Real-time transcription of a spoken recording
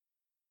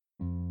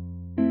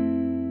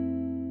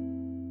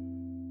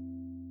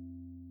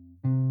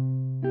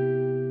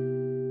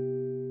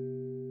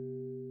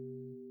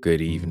Good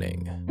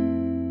evening,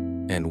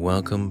 and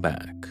welcome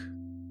back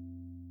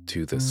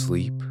to the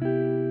Sleep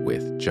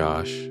with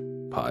Josh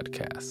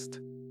podcast.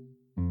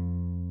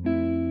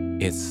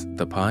 It's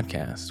the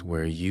podcast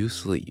where you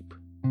sleep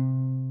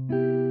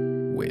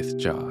with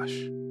Josh.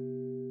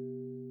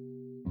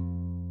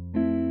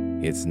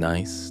 It's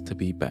nice to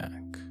be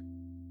back.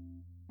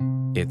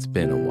 It's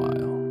been a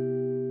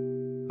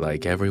while.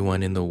 Like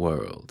everyone in the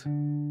world,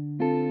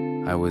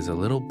 I was a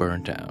little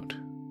burnt out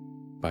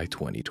by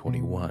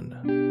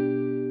 2021.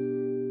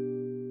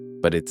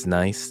 But it's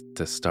nice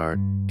to start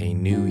a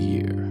new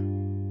year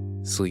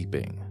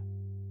sleeping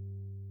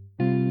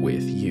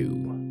with you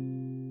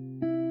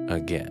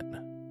again.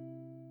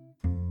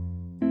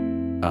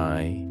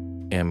 I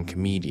am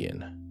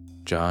comedian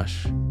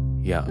Josh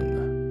Young,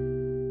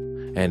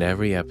 and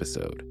every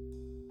episode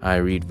I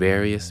read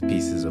various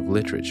pieces of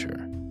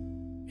literature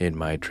in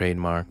my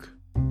trademark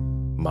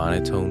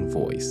monotone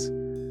voice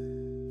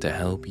to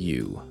help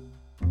you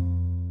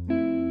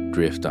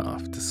drift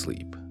off to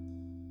sleep.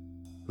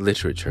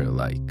 Literature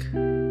like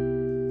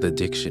the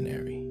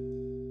dictionary,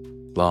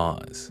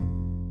 laws,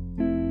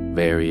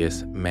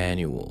 various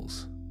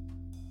manuals,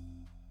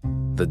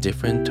 the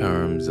different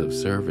terms of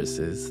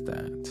services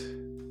that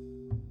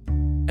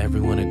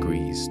everyone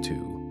agrees to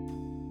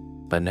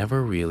but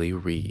never really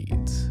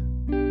reads,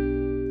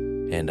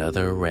 and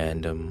other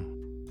random,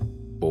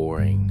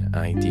 boring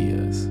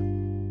ideas.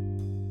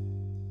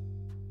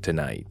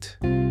 Tonight,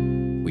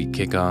 we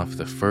kick off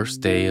the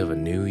first day of a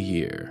new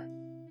year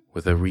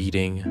with a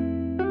reading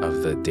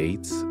of the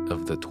dates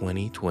of the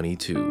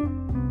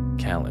 2022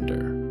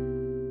 calendar.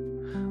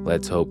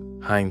 Let's hope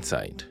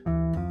hindsight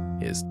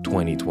is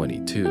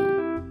 2022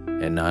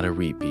 and not a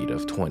repeat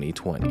of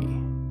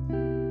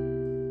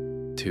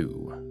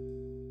 2022.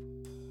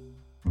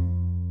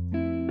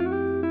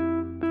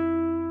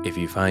 If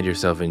you find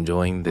yourself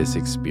enjoying this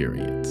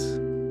experience,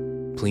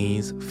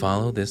 please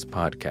follow this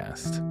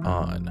podcast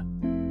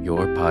on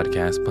your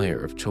podcast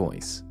player of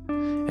choice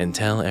and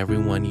tell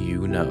everyone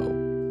you know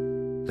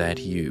that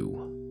you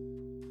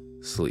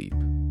sleep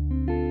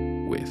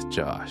with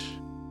Josh.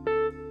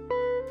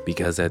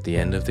 Because at the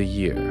end of the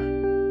year,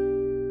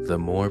 the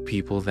more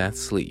people that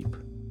sleep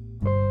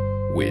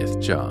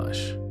with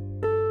Josh,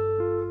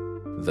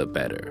 the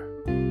better.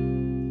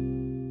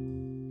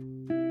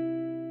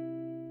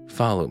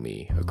 Follow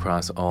me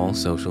across all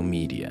social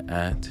media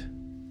at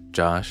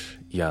Josh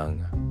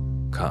Young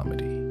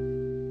Comedy.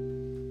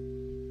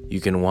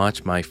 You can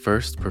watch my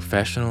first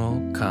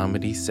professional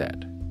comedy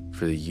set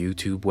for the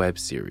YouTube web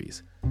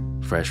series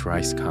Fresh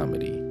Rice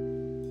Comedy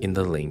in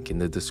the link in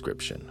the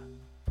description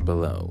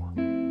below.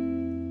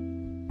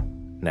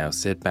 Now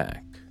sit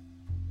back,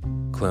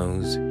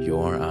 close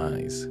your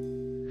eyes,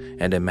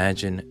 and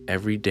imagine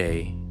every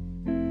day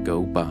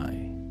go by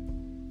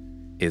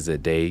is a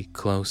day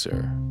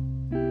closer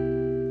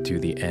to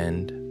the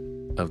end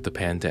of the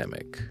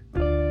pandemic.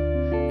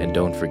 And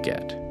don't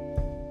forget,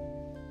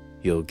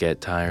 you'll get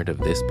tired of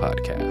this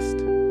podcast.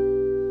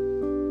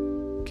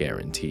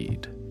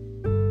 Guaranteed.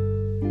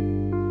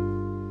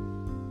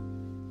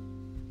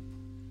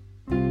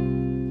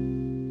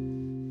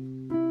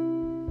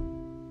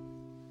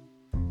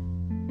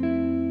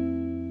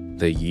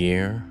 The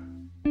year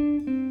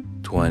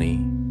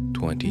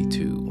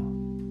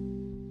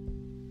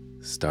 2022,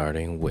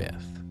 starting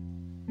with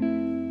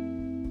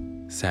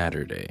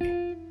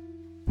Saturday,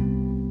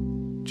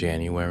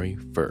 January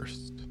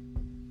 1st,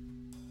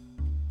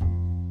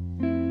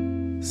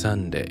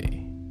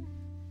 Sunday,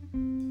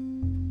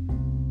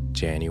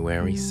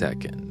 January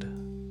 2nd,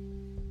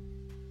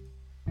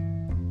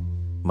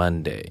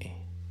 Monday,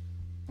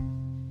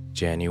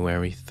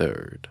 January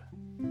 3rd,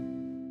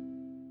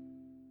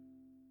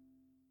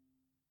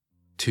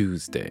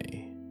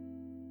 Tuesday,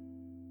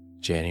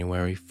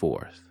 January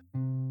 4th,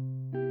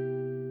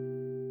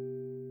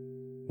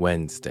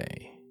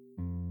 Wednesday,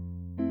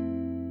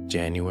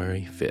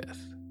 January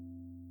 5th,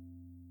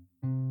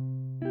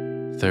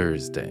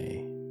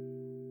 Thursday,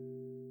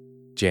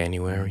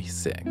 January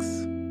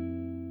 6th,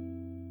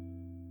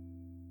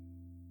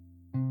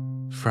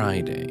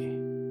 Friday,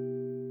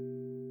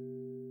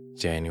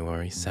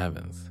 January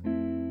 7th,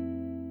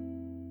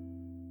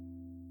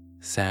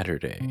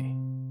 Saturday,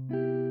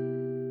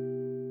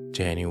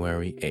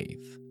 January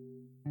 8th,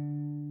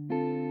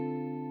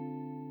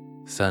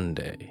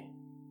 Sunday,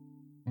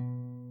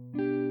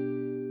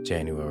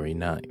 January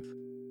 9th,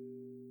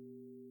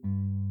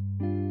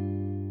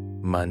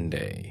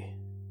 Monday,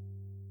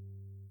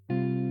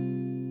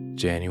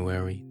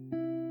 January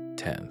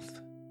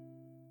 10th,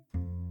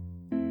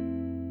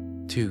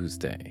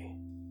 Tuesday,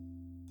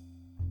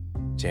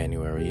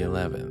 January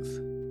 11th,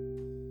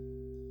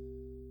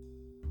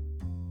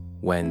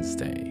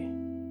 Wednesday,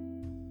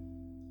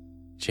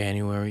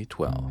 January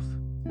 12th,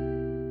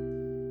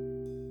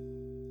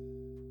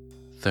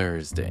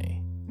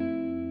 Thursday,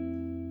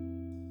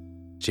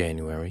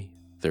 January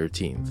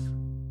 13th,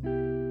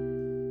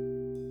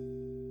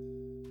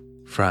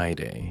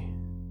 Friday,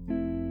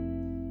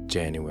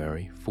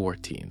 January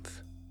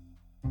 14th,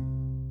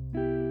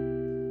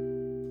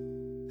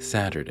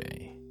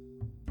 Saturday,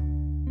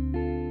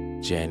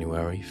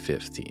 January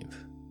 15th.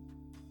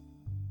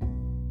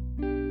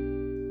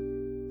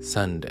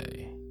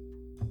 Sunday,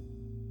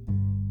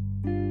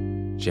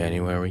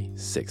 January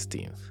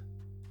 16th.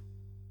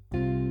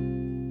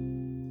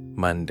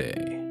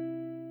 Monday,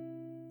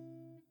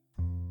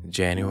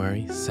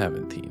 January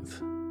 17th.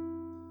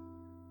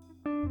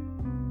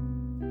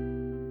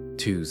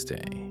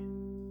 Tuesday,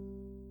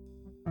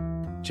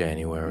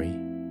 January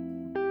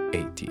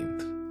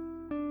 18th.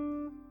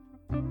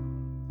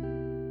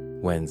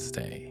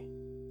 Wednesday,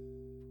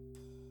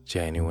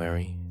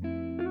 January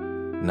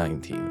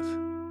 19th.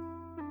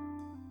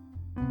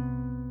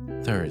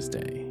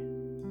 Thursday,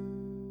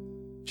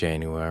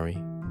 January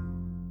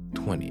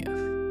 20th.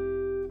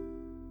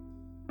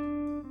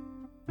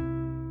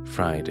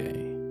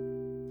 Friday,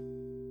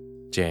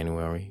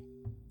 January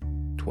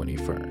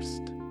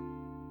 21st.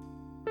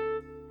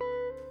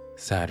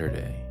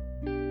 Saturday,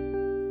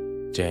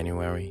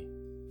 January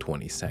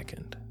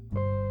 22nd.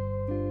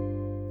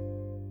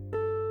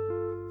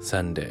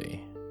 Sunday,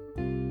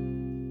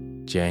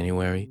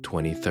 January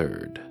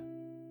 23rd.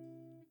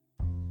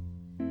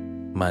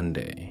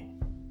 Monday,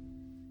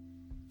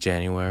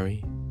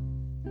 January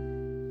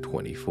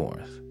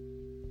 24th.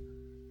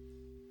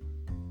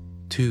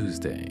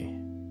 Tuesday,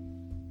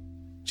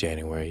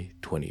 January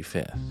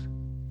 25th.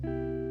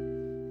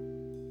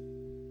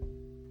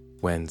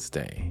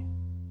 Wednesday,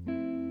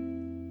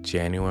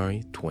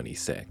 January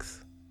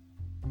 26th.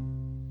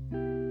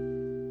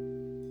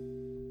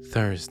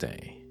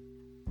 Thursday,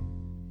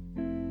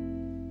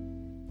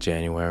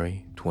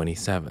 January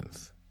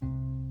 27th.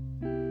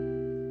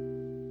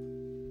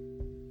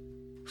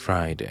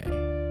 Friday,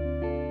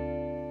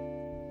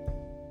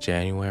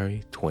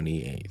 January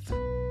 28th.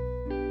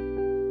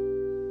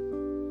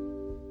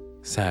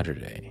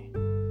 Saturday,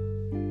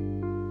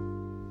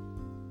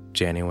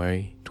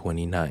 January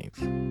 29th.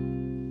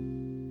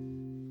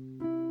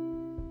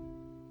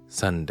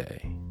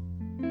 Sunday,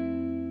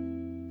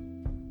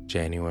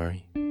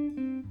 January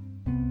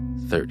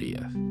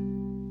 30th.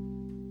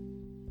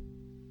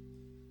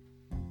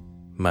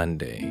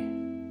 Monday,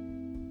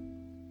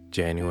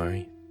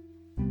 January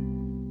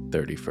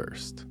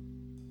 31st.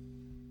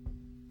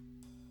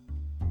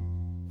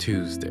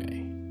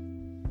 Tuesday,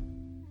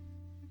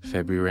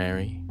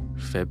 February.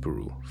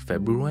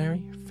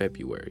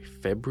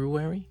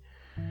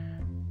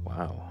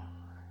 Wow,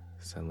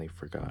 suddenly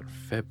forgot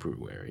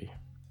February.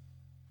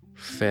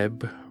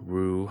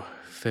 February.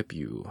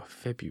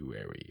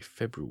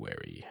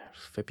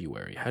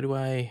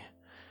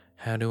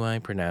 How do I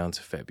pronounce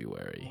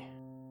February?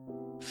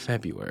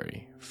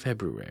 February.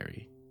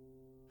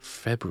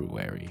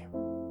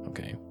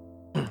 Okay.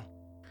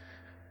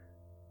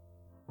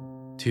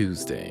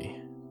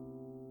 Tuesday,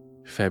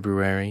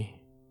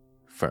 February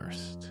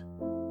 1st.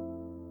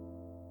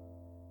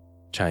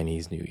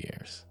 Chinese New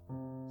Year's.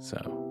 So,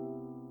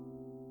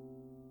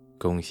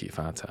 恭喜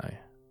发财，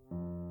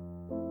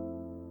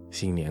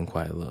新年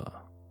快乐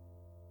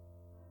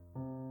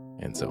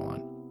and so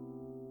on.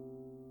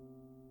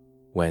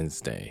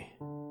 Wednesday,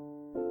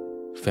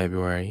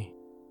 February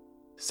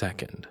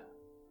 2nd.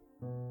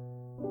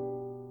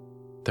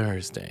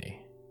 Thursday,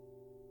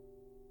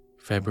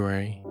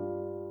 February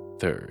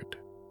 3rd.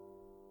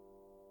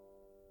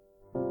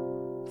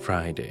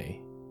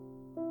 Friday,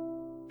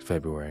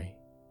 February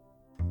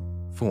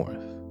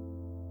 4th.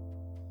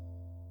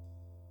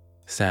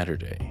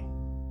 Saturday,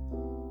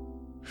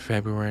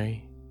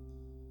 February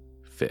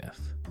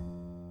 5th.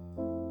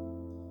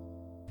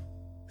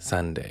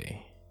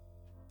 Sunday,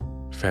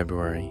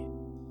 February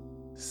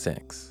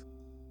 6th.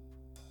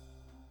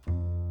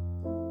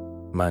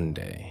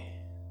 Monday,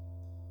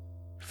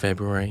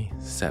 February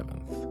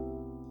 7th.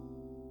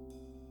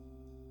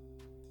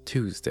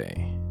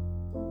 Tuesday,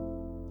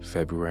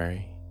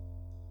 February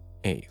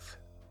 8th.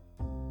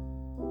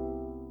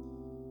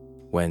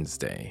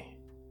 Wednesday,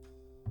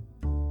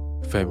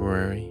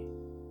 February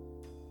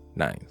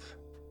 9th.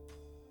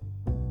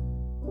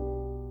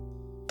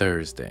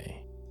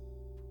 Thursday,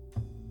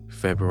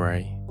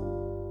 February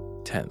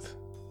 10th.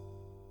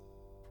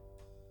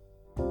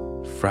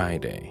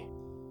 Friday,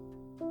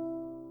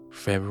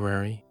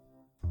 February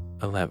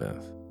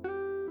 11th.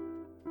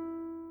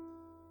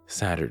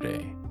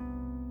 Saturday,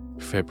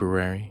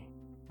 February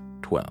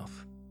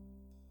 12th.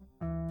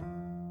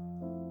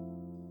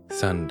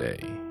 Sunday,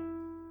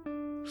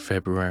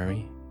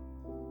 February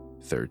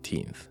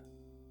 13th.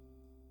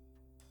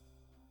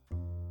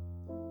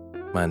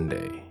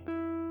 Monday,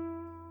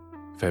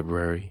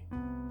 February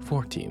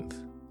 14th.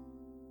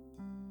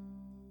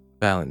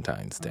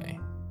 Valentine's Day.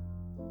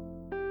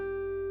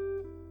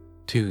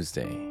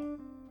 Tuesday,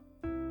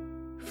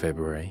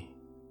 February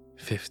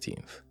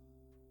 15th.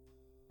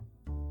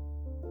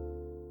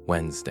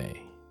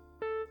 Wednesday,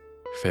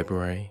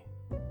 February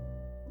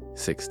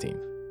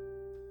 16th.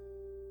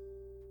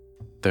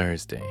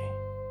 Thursday,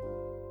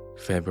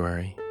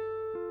 February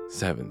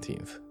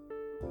 17th.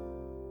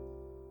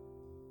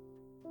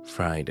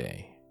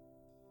 Friday,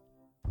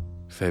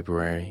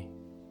 February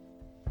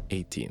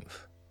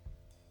 18th.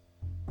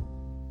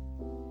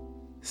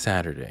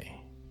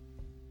 Saturday,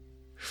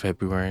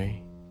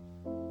 February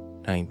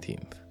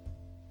 19th.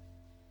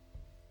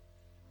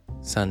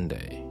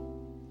 Sunday,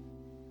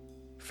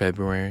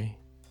 February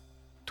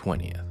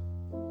 20th.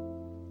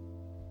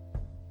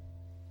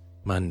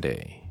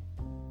 Monday,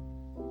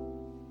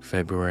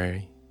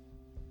 February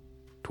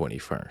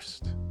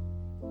 21st.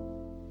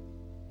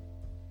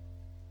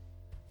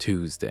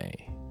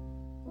 Tuesday,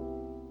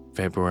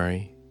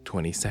 February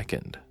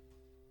 22nd.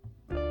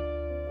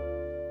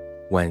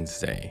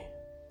 Wednesday,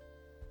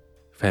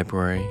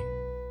 February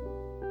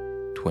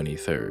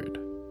 23rd.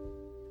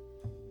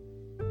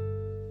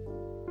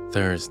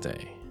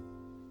 Thursday,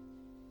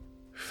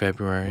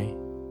 February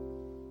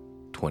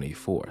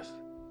 24th.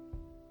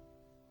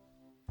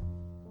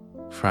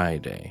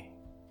 Friday,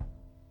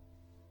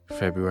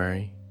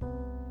 February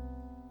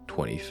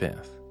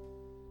 25th.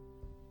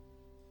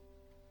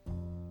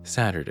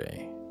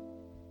 Saturday,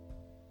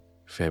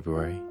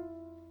 February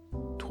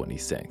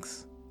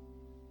 26th.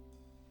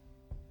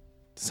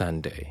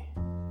 Sunday,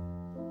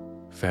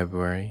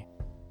 February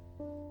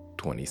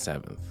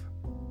 27th.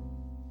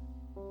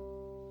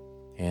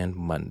 And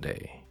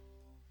Monday,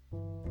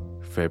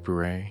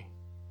 February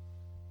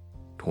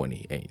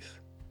 28th.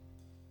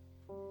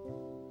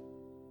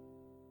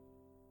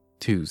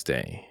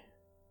 Tuesday,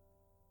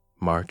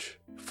 March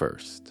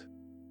 1st.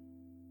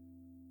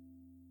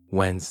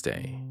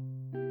 Wednesday,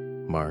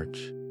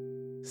 March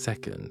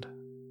 2nd.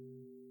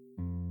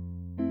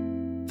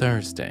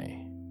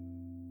 Thursday,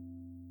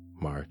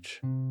 March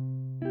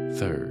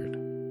 3rd.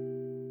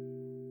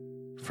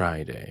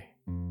 Friday,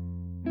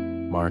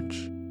 March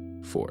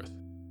 4th.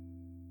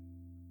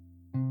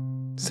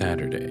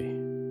 Saturday,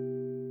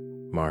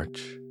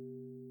 March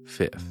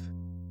 5th.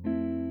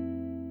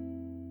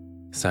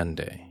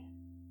 Sunday,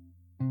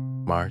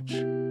 March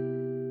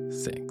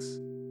 6th.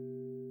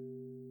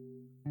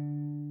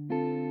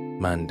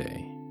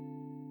 Monday,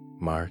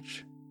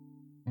 March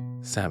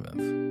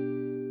 7th.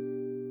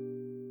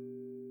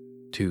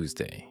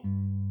 Tuesday,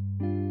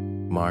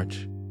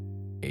 March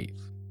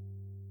 8th.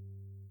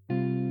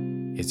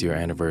 It's your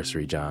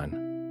anniversary,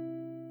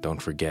 John.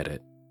 Don't forget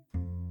it.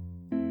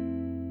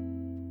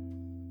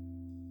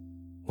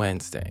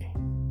 Wednesday,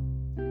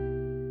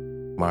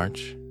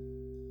 March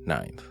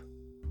 9th.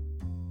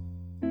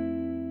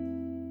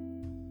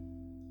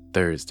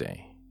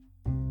 Thursday,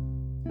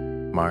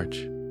 March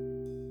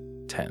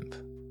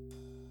 10th.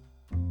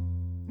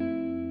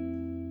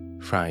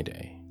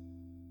 Friday,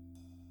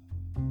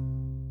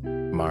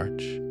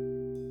 March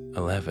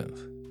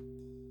 11th.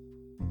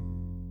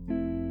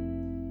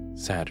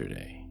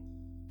 Saturday,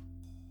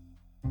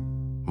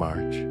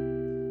 March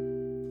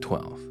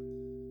 12th.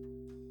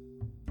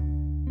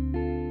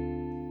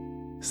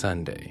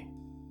 Sunday,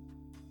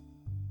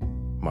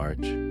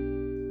 March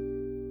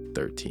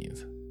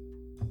 13th.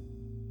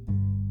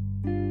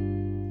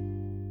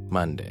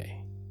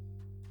 Monday,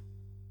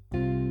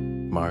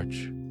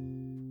 March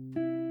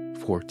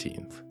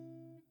 14th.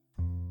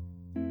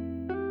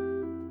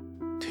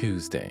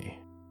 Tuesday,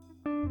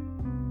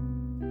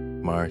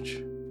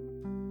 March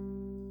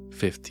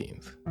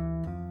 15th.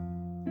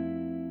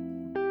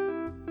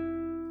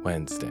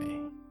 Wednesday,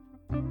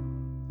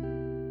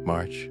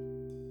 March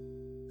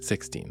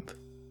 16th.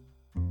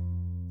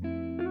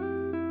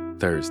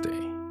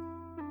 Thursday,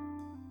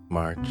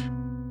 March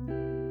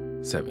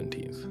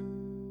 17th.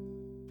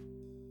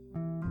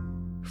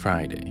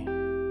 Friday,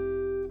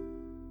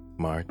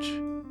 March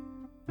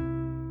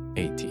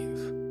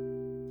 18th.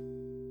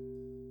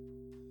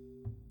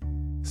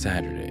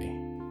 Saturday,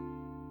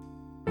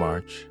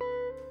 March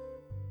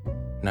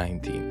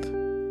 19th.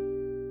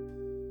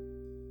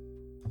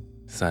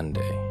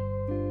 Sunday,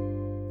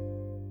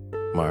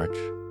 March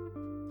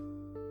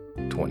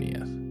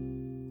 20th.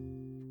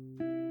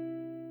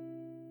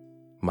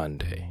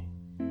 Monday,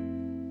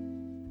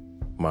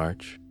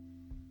 March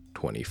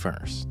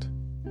 21st.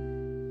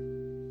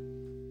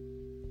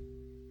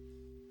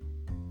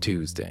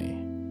 Tuesday,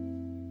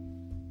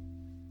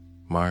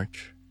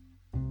 March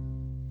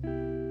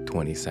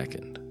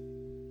 22nd.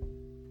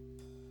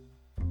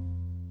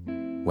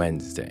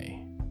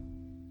 Wednesday,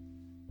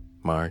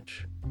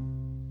 March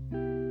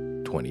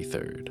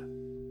 23rd.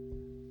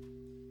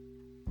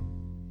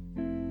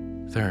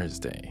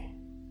 Thursday,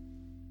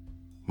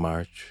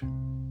 March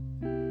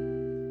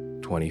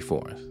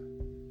 24th.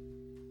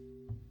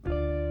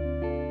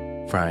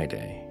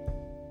 Friday,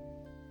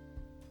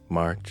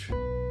 March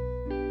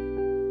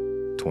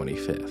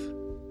 25th.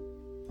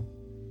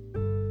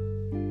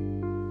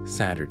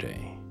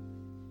 Saturday,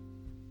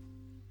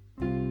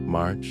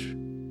 March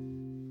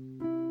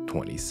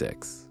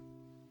 26th.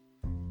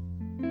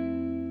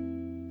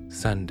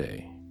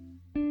 Sunday,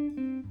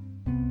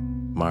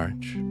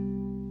 March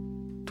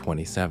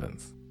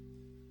 27th.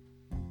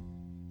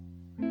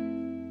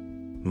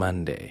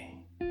 Monday,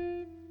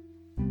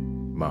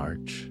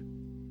 March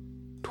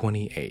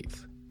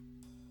 28th.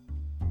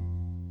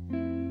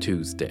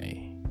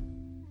 Tuesday,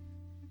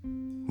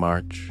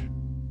 March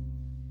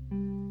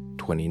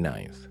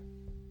 29th.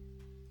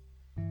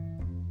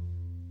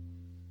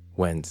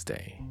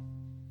 Wednesday,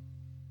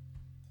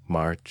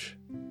 March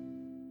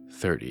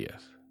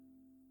 30th.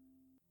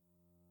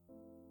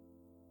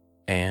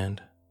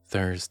 and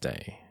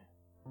Thursday,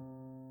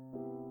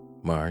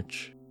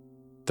 March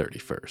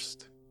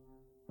 31st.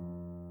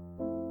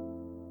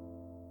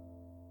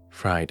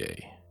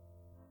 Friday,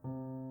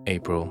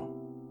 April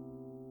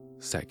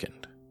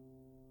 2nd.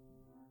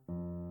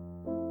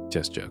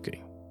 Just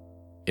joking.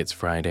 It's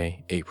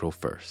Friday, April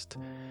 1st.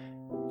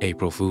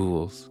 April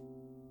Fools.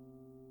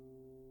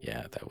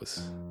 Yeah, that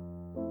was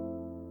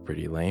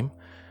pretty lame.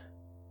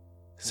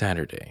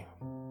 Saturday,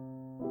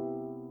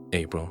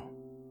 April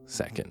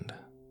 2nd.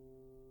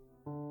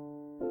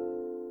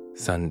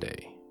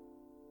 Sunday,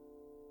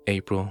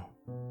 April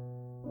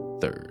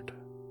 3rd.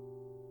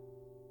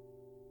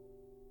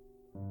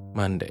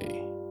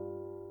 Monday,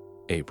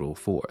 April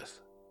 4th.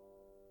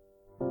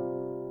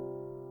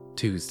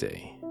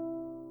 Tuesday,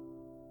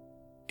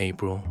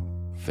 April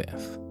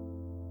 5th.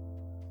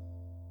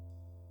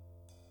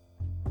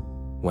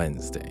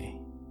 Wednesday,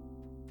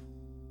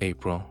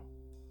 April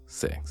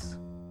 6th.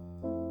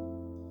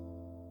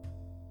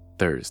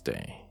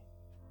 Thursday,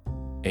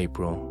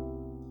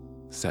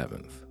 April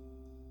 7th.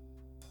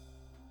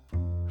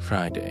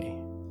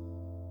 Friday,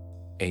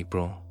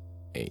 April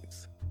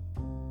 8th.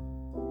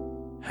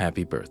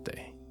 Happy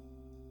birthday.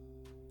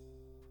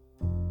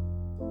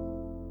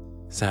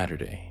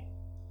 Saturday,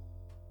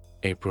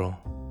 April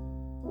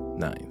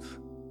 9th.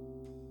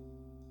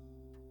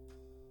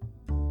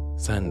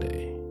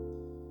 Sunday,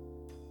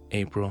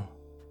 April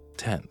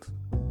 10th.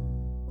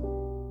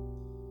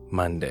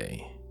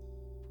 Monday,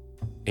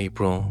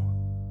 April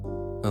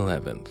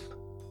 11th.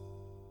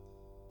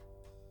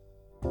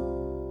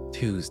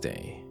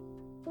 Tuesday,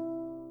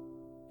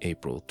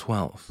 April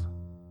 12th.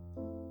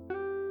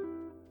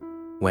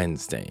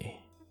 Wednesday,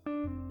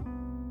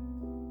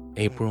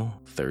 April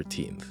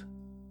 13th.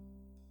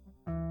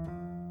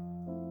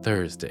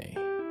 Thursday,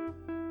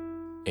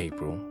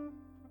 April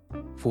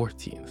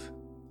 14th.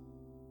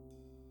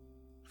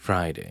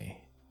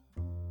 Friday,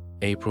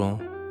 April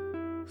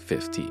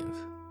 15th.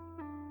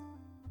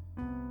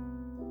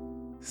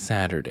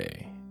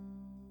 Saturday,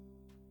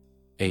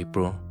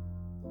 April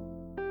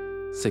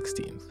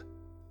 16th.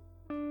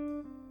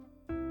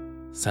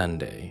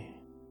 Sunday,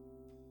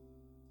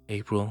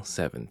 April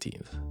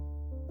 17th.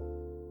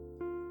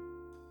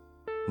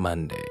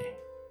 Monday,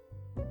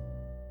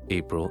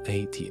 April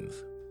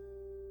 18th.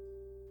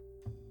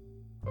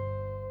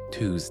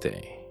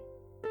 Tuesday,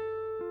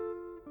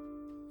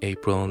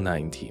 April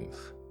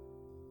 19th.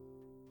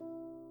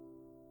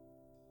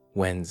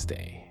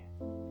 Wednesday,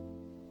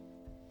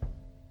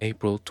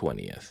 April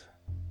 20th.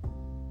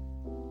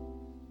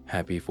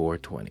 Happy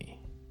 420.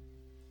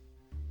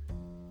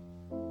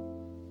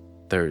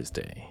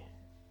 Thursday,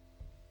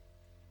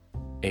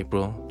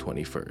 April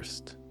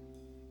 21st.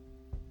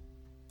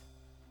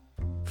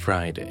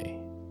 Friday,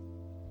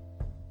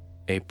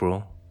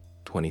 April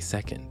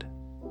 22nd.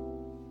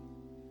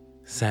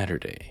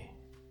 Saturday,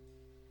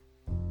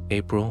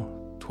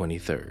 April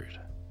 23rd.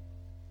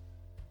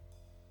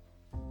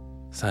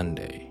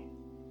 Sunday,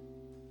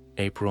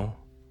 April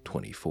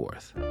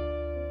 24th.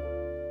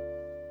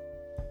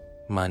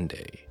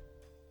 Monday,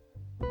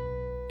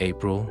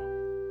 April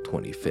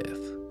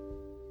 25th.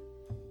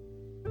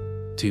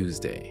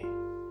 Tuesday,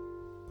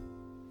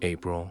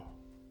 April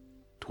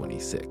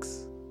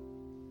 26th.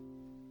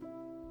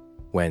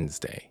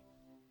 Wednesday,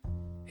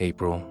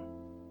 April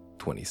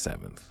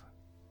 27th.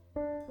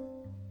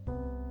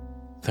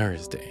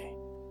 Thursday,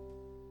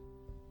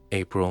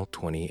 April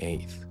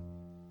 28th.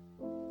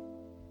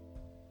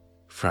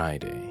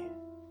 Friday,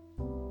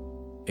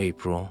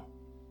 April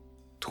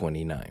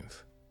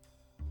 29th.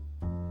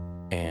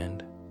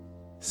 And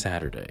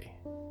Saturday,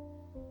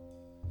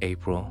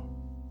 April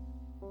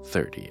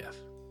 30th.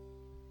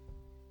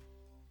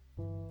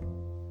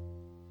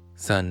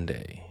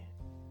 Sunday,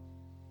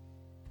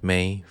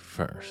 May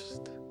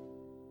 1st.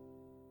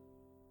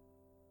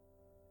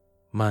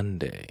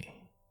 Monday,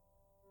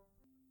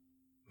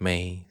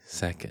 May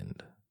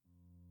 2nd.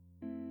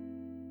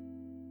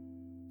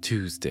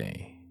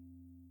 Tuesday,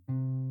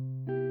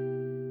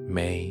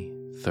 May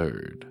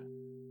 3rd.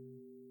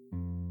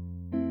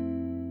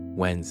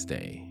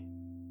 Wednesday,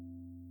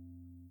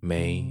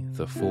 May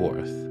the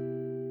 4th.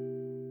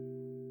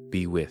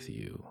 Be with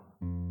you.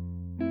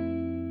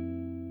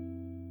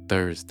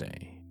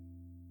 Thursday,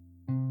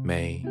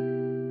 May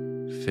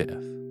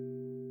 5th.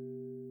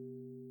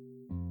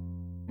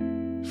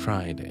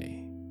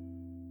 Friday,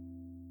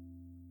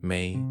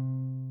 May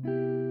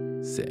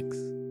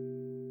 6th.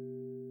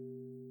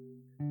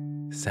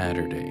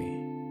 Saturday,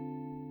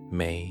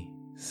 May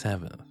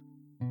 7th.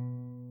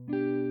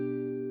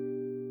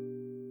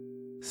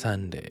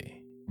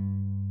 Sunday,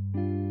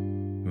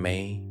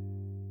 May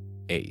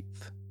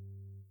 8th.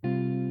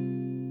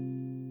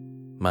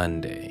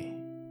 Monday,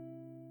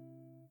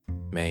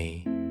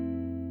 May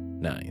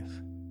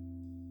 9th.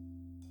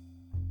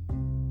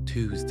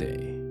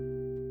 Tuesday,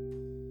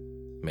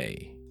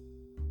 May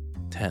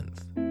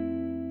 10th.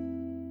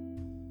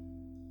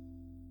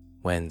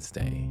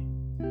 Wednesday,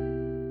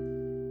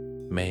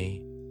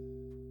 May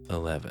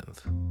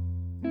 11th.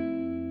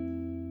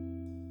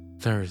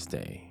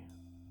 Thursday,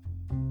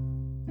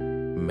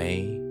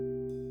 May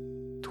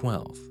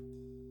 12th.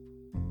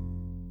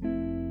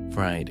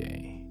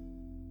 Friday,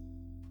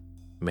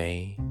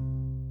 May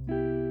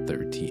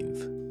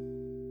 13th.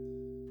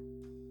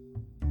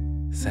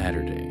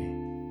 Saturday,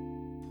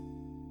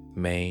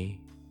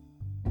 May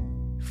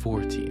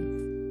 14th.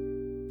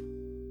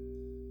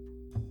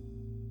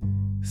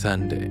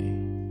 Sunday,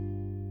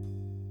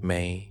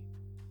 May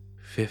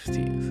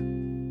 15th.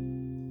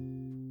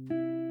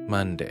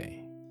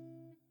 Monday,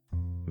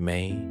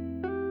 May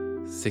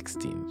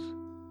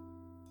 16th.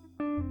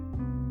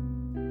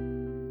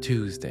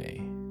 Tuesday,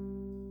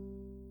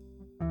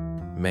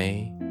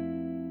 May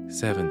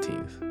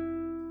 17th.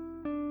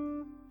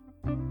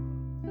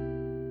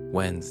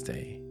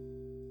 Wednesday,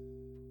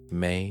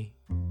 May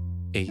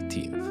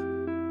 18th.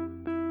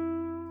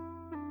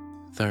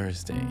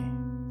 Thursday,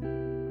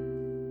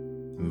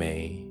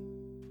 May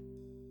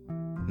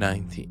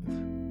 19th.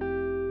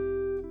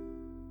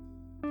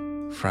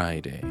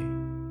 Friday,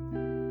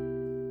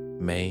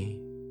 May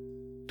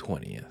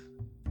 20th.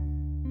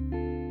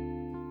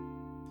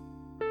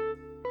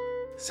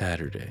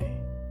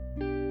 Saturday,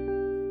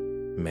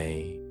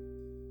 May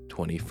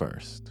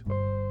 21st.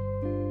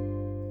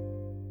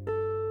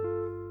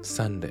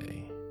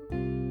 Sunday,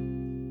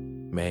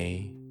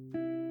 May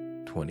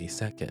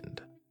 22nd.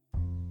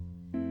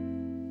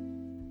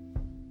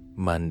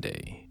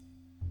 Monday,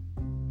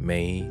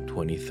 May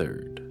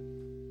 23rd.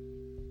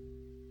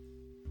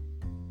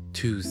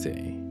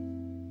 Tuesday,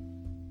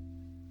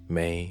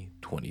 May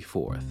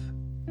 24th.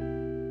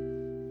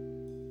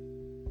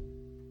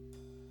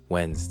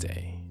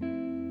 Wednesday,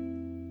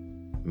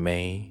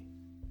 May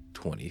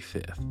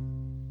 25th.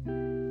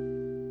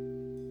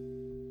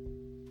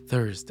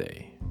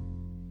 Thursday,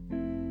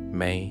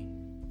 May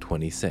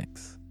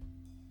 26th.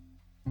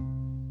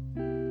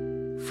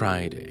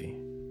 Friday,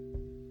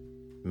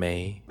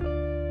 May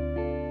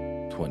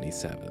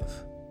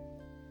 27th.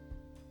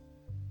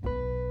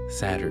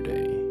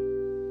 Saturday,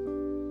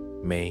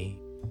 May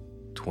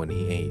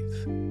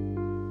 28th.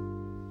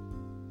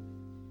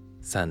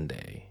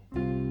 Sunday,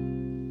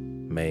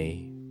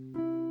 May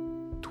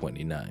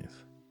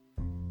 29th.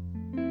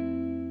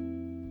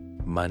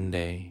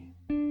 Monday,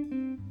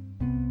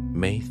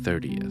 May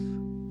 30th.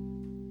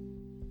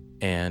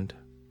 And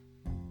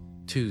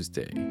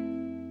Tuesday,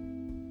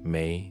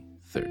 May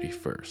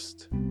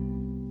 31st.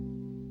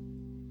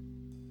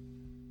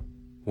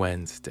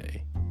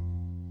 Wednesday,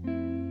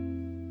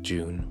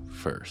 June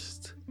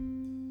 1st.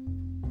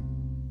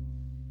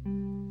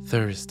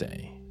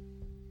 Thursday,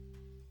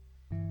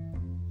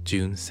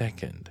 June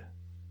 2nd.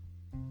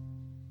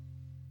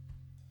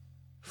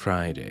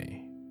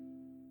 Friday,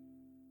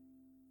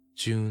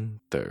 June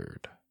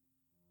 3rd.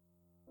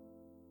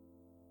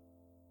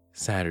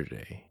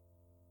 Saturday,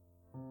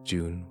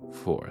 June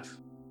 4th.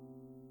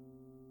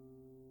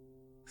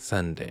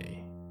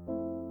 Sunday,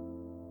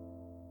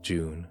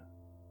 June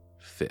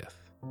 5th.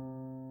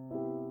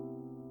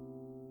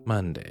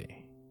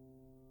 Monday,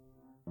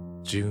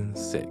 June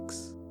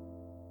 6th.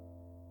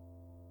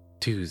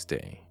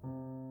 Tuesday,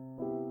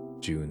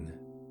 June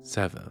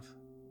 7th.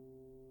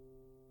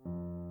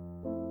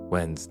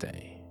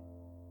 Wednesday,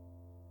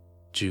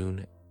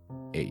 June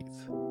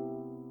 8th.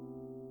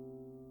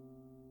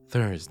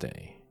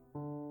 Thursday,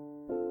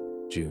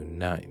 June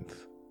 9th.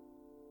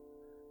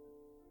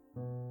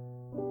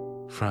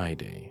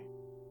 Friday,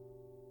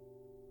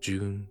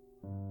 June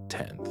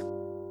 10th.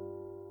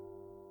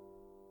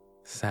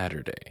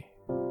 Saturday,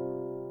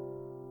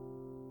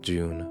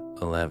 June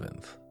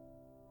 11th.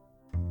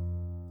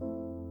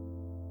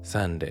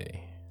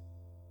 Sunday,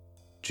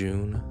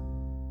 June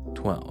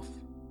 12th.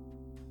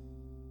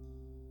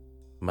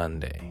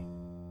 Monday,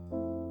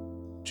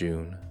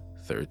 June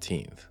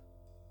 13th.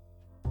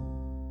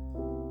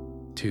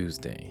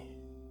 Tuesday,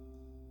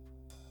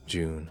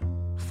 June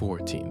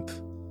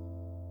 14th.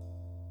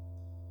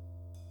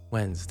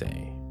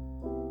 Wednesday,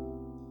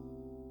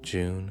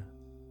 June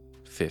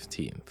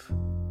 15th.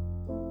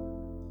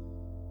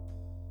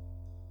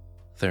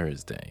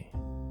 Thursday,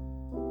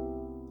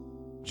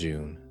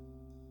 June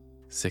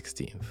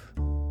 16th.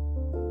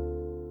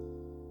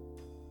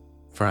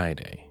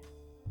 Friday,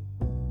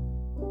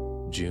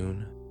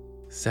 June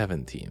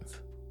 17th.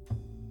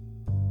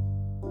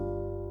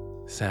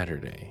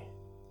 Saturday,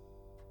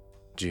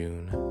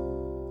 June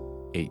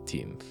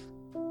 18th.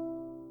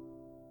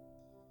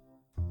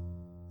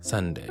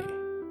 Sunday,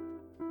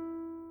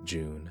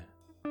 June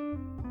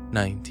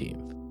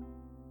 19th.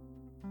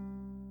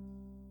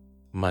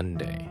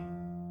 Monday,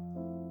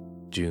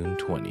 June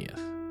 20th.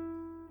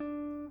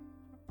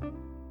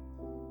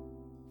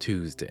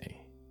 Tuesday,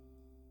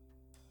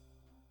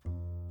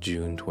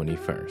 June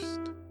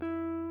 21st.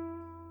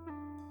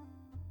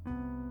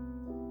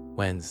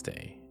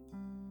 Wednesday,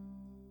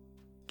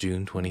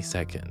 June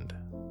 22nd.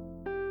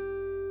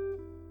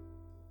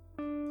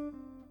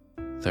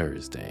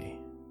 Thursday,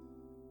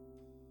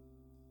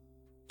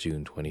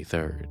 June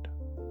 23rd.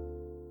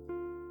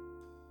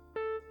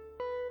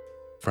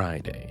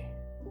 Friday,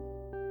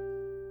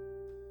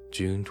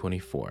 June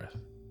 24th.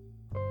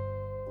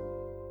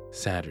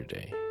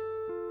 Saturday,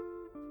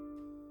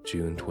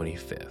 June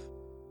 25th.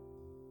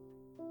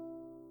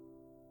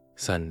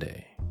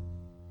 Sunday,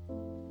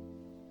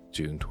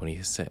 June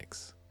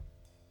 26th.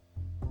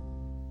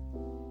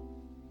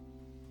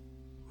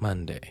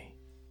 Monday,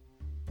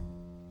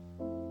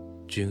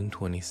 June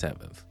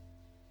 27th.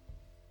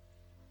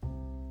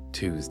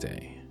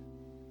 Tuesday,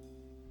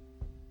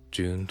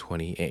 June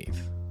 28th.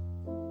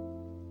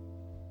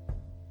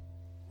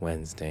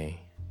 Wednesday,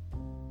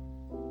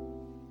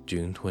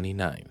 June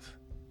 29th.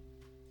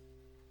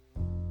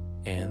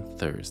 And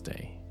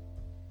Thursday,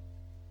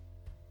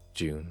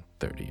 June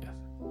 30th.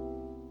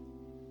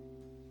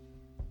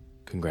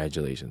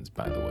 Congratulations,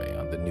 by the way,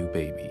 on the new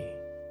baby.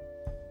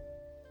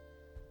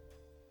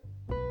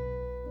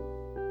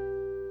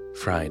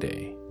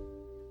 Friday,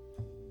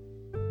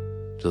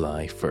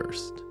 July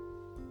 1st.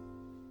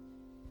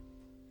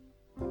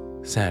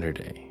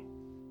 Saturday,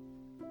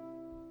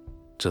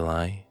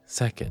 July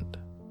 2nd.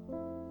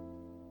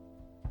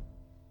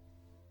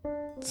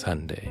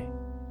 Sunday,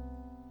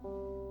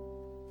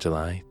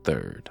 July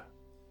 3rd.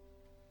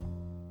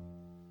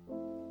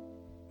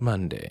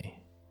 Monday,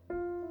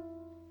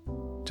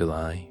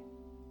 July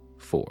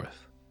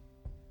 4th.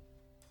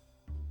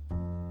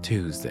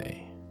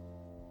 Tuesday,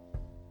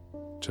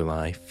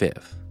 July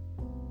 5th.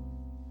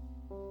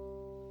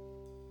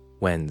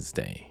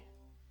 Wednesday,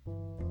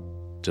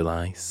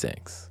 July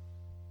 6th.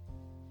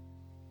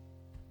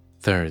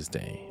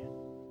 Thursday,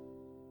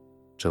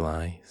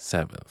 July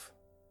 7th.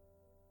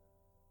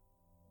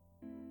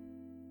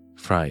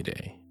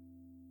 Friday,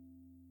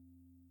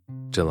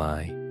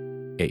 July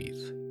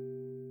 8th.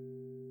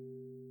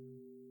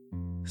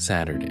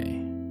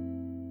 Saturday,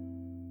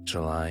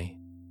 July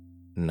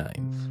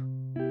 9th.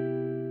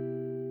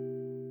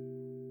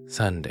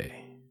 Sunday,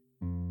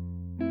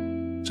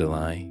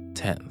 July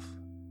 10th.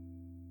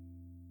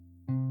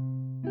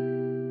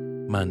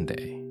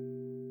 Monday,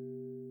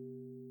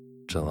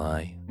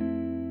 July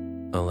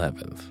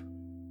 11th.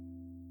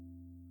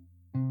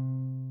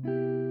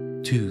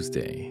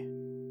 Tuesday,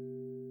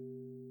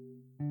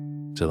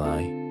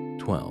 July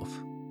 12th.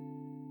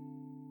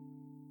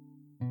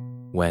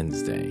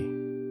 Wednesday,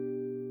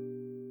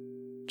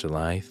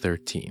 July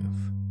 13th.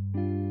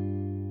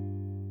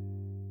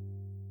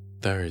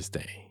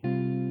 Thursday,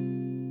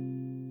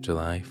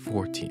 July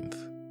 14th.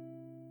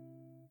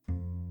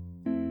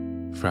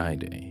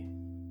 Friday,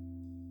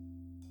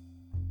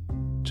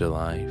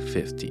 July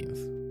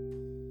 15th.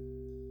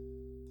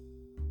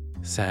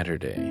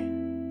 Saturday,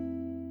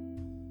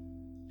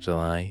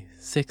 July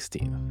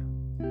 16th.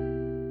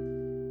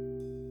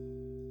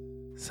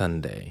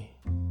 Sunday,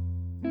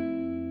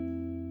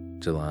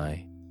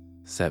 July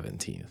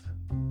 17th.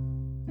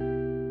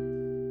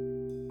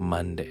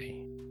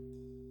 Monday,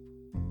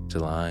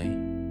 July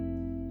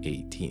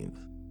 18th.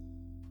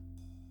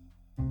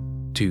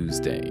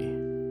 Tuesday,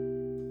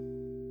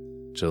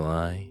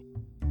 July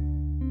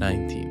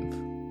 19th.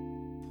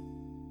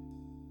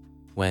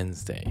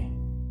 Wednesday,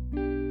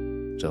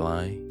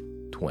 July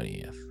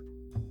 20th.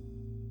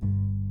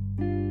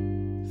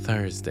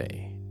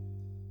 Thursday,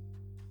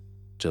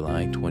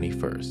 July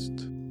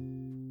 21st.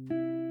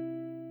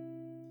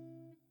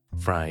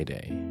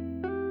 Friday,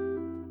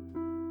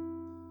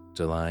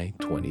 July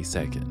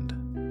 22nd.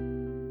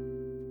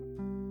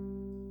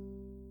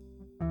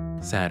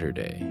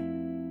 Saturday,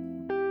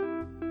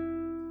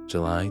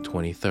 July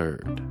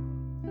 23rd.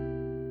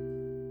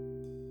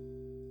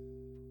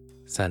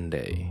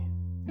 Sunday,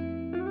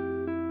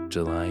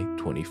 July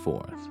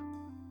 24th.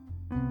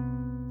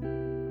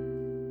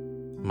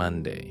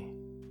 Monday,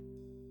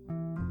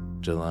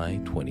 July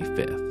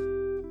 25th.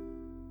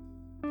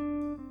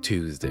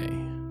 Tuesday,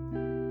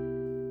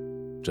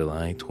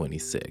 July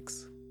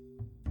 26th.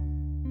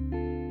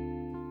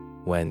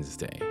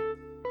 Wednesday,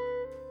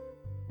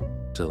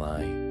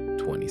 July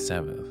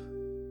 27th.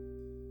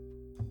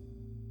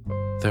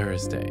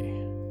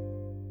 Thursday,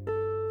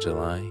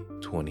 July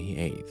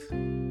 28th.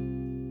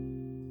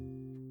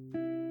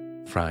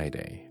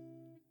 Friday,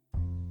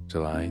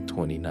 July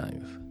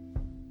 29th.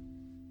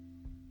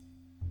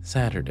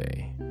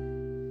 Saturday,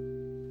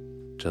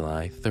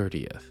 July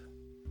 30th.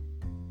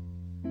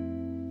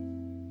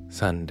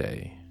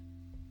 Sunday,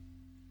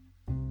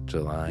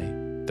 July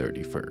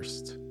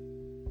 31st.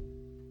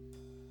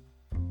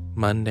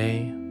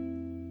 Monday,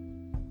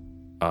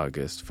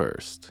 August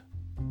 1st.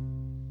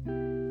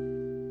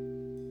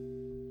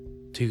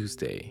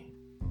 Tuesday,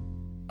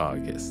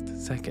 August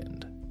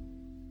 2nd.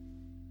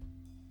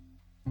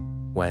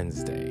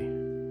 Wednesday,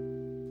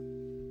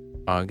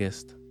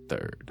 August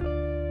 3rd.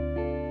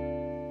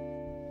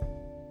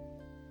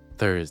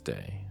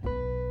 Thursday,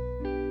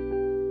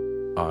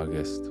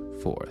 August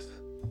 4th.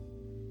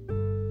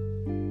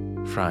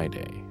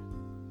 Friday,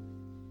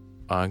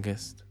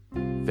 August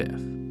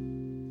 5th.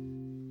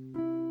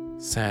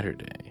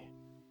 Saturday,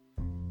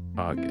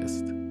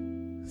 August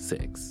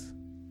 6th.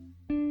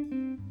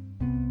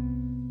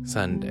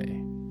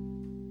 Sunday,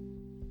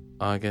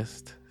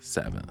 August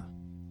 7th.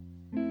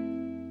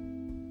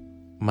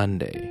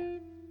 Monday,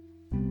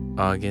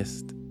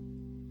 August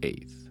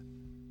 8th.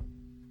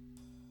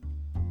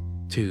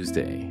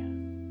 Tuesday,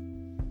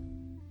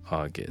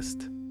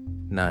 August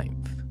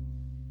 9th.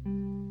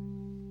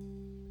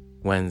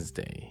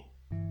 Wednesday,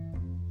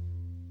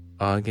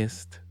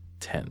 August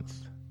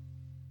 10th.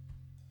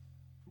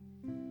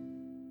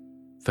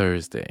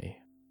 Thursday,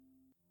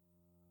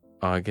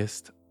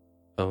 August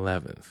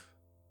 11th.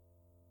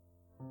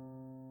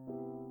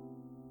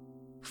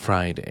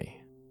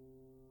 Friday,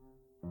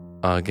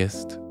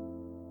 August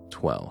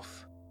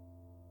 12th.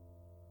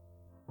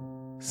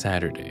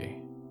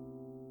 Saturday,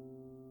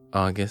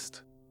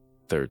 August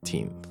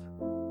 13th.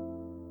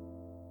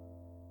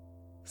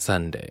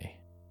 Sunday,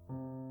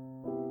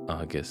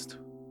 August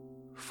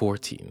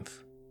 14th.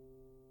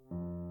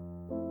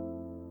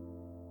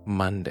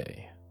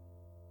 Monday,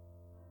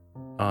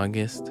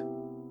 August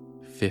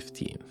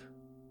 15th.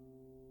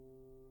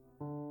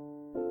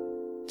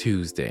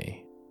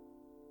 Tuesday,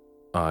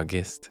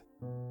 August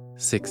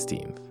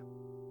 16th.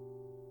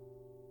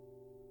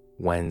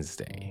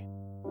 Wednesday,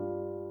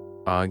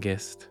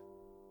 August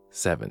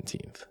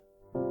 17th.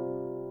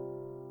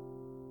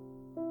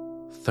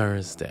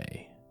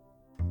 Thursday,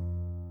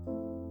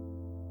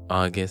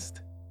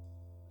 August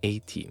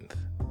 18th.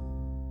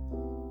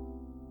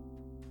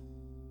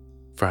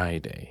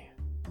 Friday,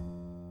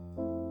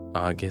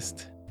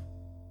 August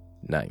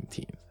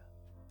 19th.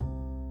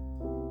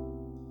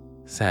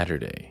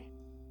 Saturday,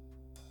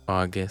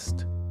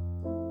 August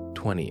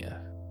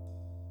 20th.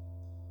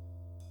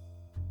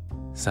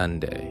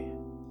 Sunday,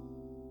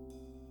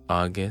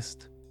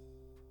 August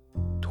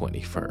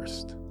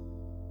 21st.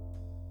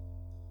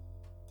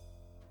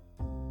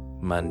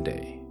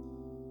 Monday,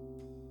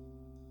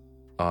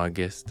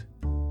 August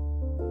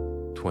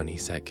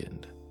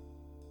 22nd.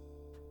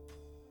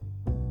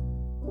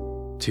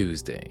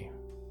 Tuesday,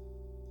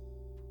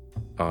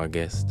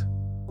 August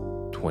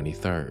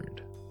 23rd.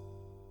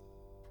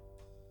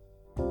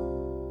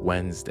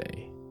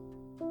 Wednesday,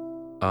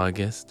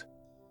 August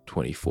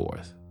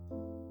 24th.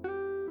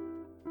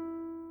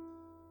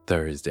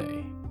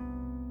 Thursday,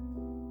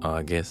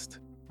 August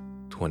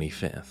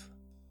 25th.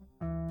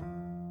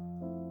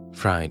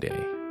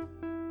 Friday,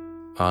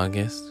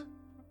 August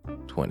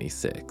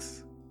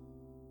 26th.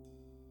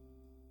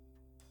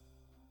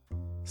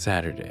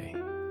 Saturday,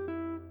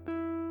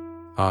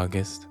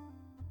 August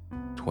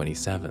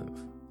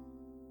 27th.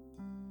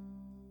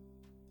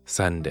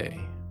 Sunday,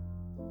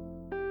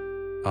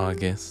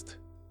 August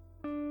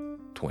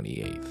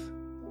 28th.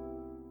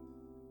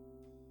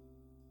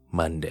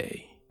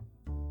 Monday,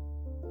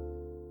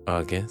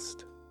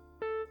 August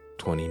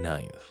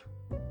 29th.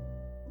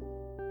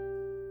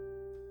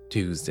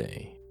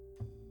 Tuesday,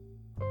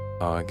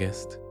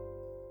 August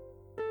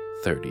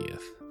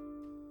 30th.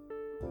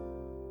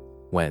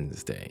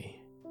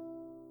 Wednesday,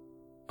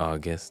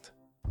 August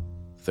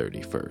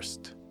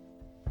 31st.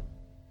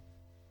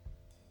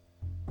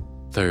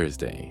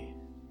 Thursday,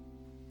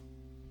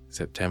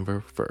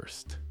 September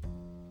 1st.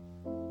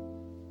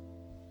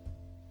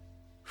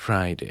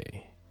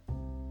 Friday,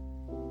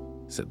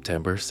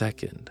 September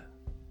 2nd.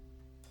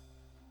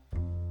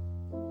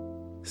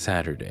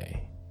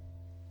 Saturday,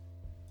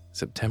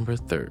 September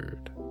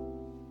 3rd.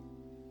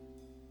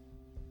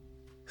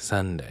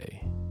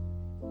 Sunday,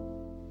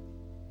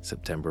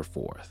 September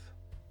 4th.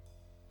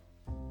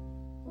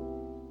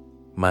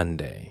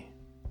 Monday,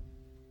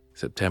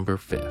 September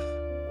 5th.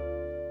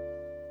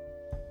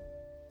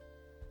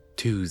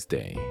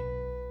 Tuesday,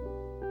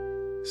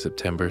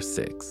 September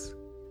 6th.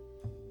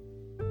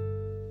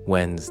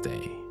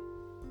 Wednesday,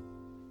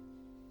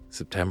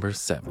 September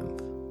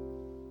 7th.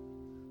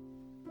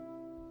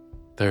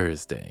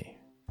 Thursday,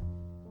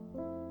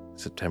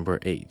 September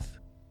 8th.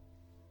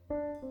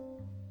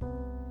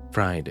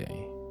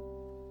 Friday,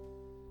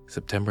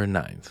 September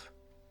 9th.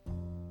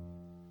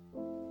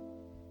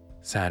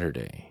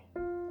 Saturday,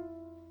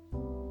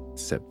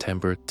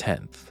 September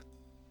 10th.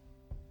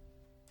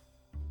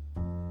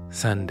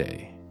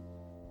 Sunday,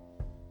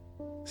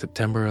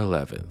 September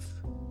 11th.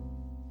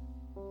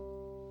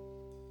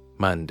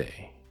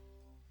 Monday,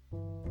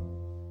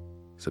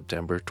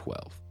 September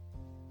 12th.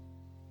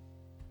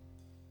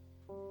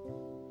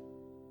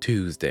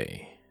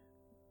 Tuesday,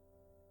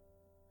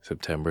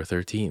 September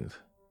 13th.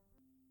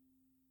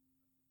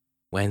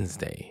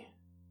 Wednesday,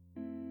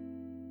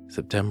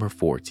 September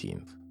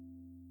 14th.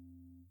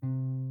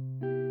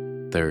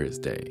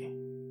 Thursday,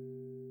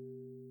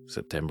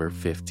 September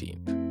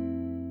 15th.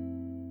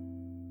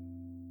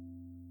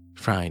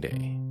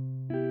 Friday,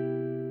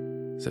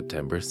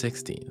 September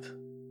 16th.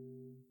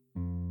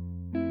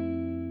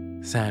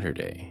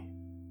 Saturday,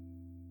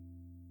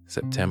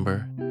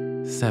 September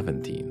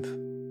 17th.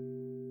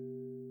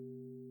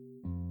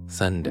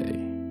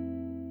 Sunday,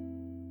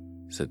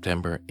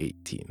 September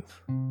 18th.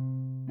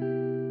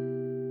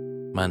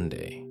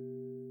 Monday,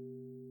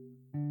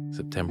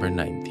 September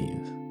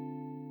 19th.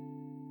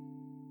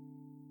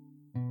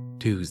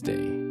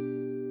 Tuesday,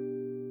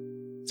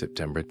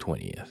 September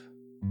 20th.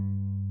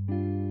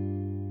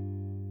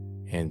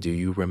 And do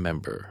you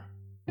remember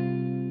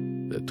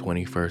the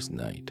 21st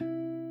night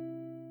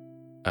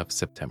of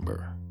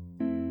September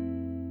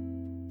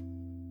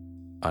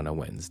on a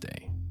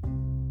Wednesday?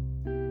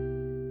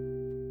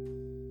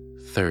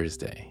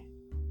 Thursday,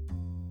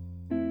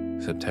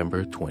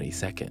 September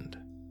 22nd.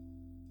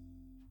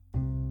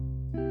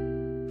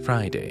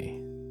 Friday,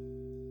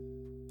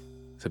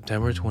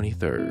 September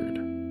 23rd.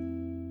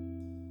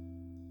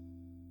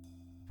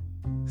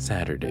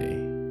 Saturday,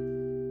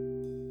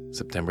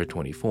 September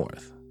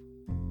 24th.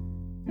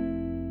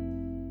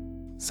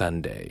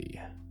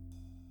 Sunday,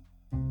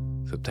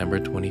 September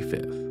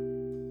 25th.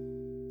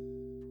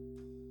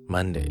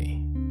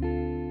 Monday,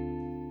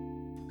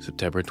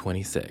 September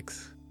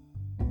 26th.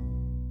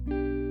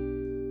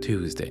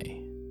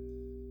 Tuesday,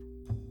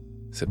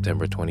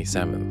 September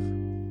 27th.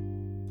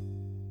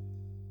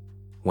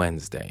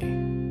 Wednesday,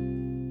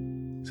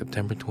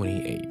 September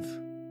 28th.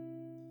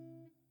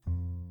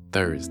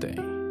 Thursday,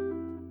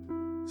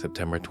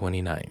 September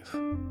 29th.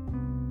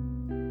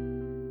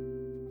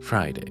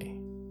 Friday,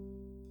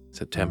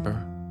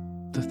 September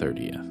the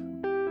 30th.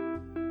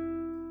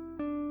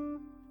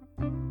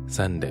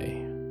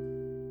 Sunday,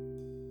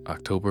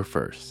 October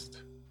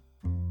 1st.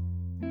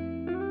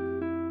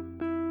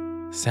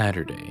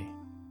 Saturday,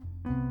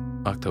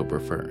 October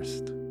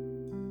 1st.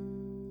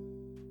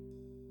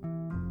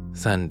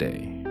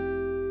 Sunday,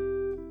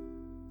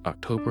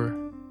 October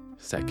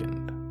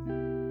 2nd.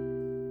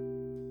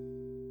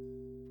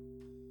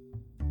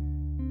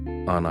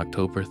 On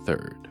October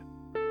 3rd,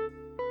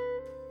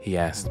 he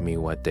asked me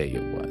what day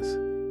it was.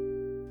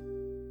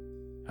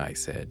 I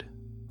said,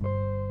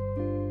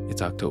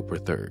 "It's October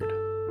 3rd,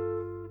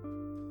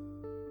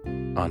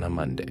 on a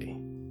Monday."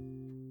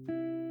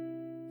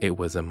 It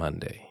was a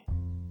Monday.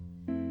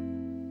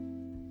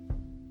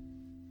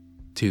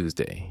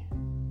 Tuesday,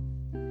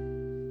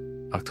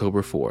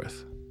 October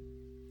 4th.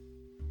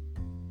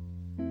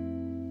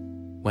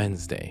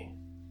 Wednesday,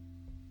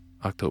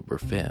 October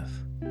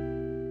 5th.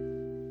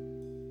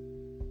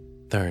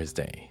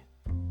 Thursday,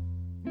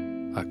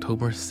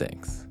 October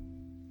 6th.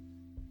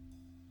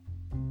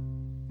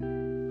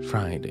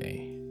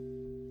 Friday,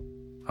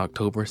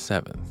 October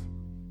 7th.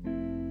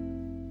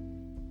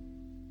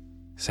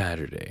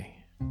 Saturday,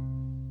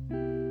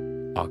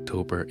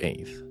 October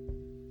 8th.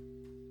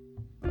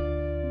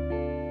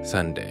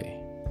 Sunday,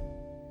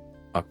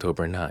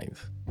 October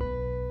 9th.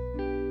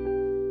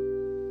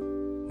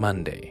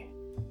 Monday,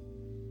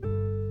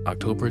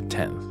 October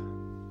 10th.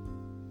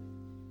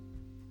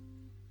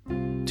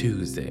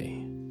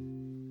 Tuesday,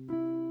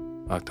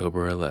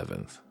 October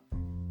 11th.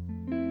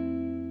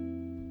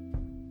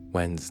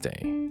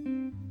 Wednesday,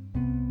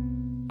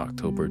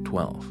 October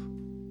 12th.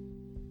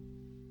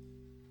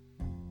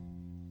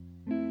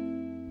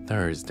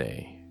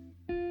 Thursday,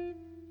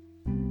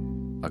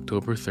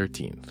 October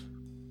 13th.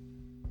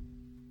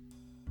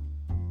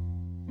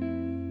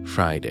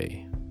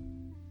 Friday,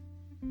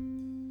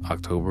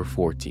 October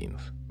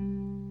 14th.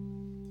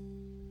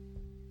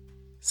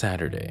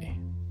 Saturday,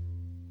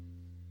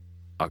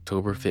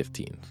 October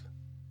 15th.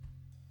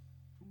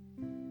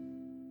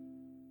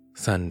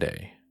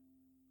 Sunday,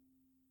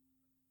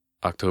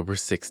 October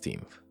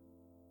 16th.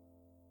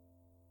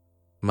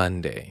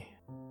 Monday,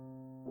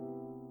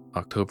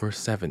 October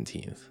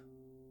 17th.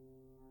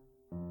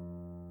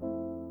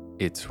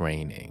 It's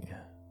raining.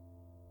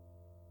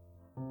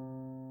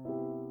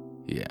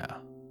 Yeah.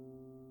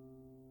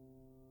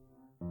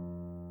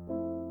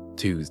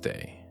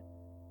 Tuesday,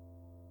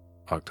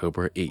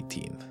 October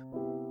 18th.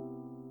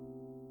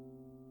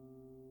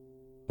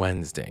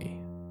 Wednesday,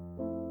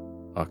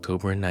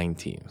 October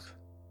 19th.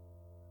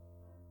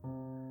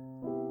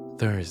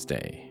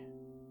 Thursday,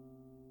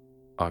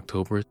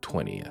 October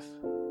 20th.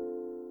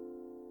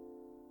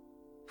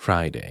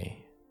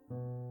 Friday,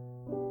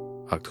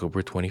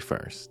 October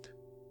 21st.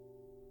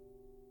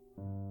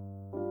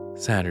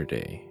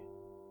 Saturday,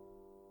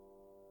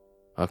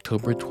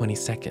 October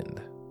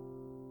 22nd.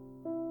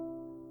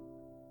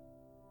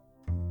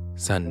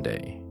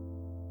 Sunday,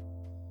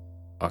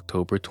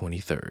 October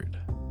 23rd.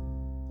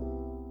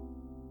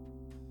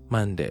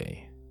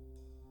 Monday,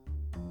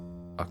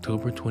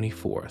 October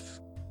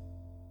 24th.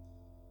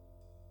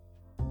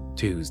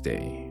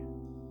 Tuesday,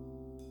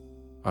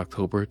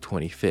 October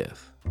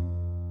 25th.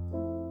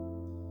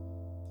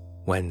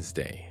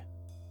 Wednesday,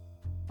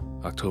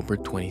 October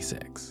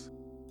 26th.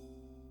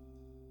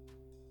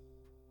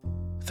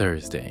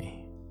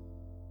 Thursday,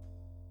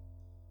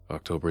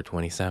 October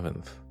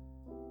 27th.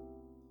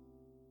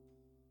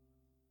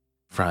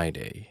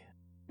 Friday,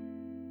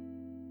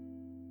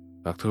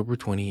 October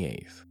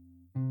 28th.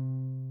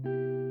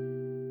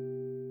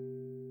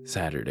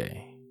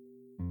 Saturday,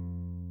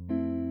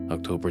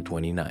 October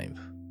 29th.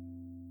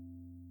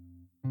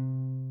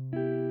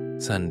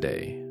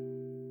 Sunday,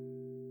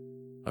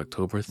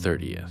 October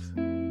 30th.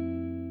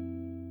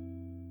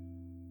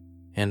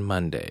 And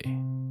Monday,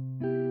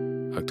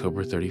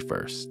 October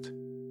 31st.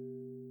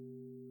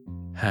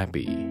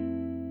 Happy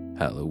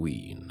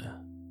Halloween.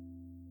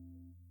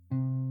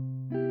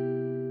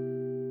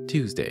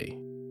 Tuesday,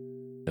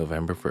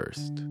 November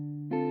 1st.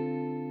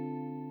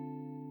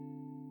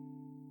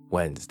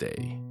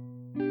 Wednesday,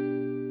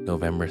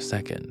 November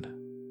 2nd.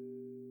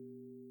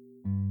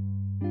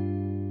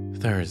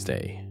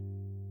 Thursday,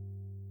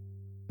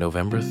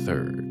 November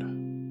 3rd.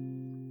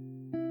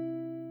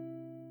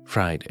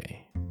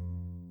 Friday,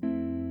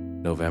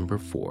 November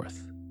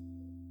 4th.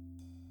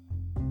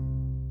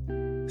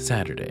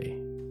 Saturday,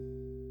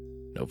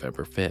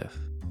 November 5th.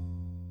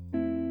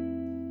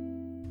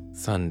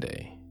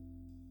 Sunday,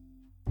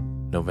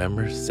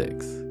 November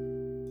 6th.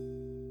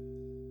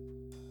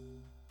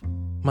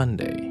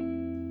 Monday,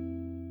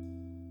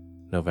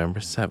 November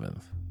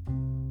 7th.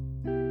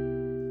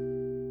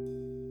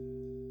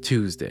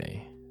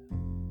 Tuesday,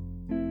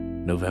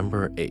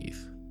 November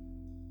 8th.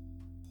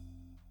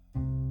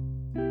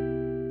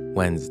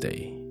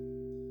 Wednesday,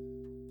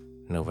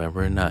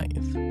 November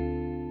 9th.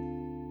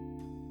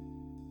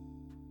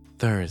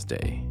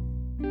 Thursday,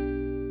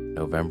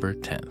 November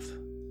 10th.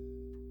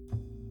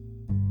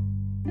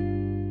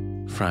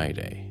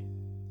 Friday,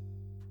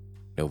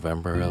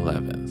 November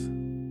 11th.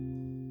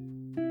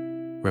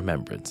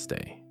 Remembrance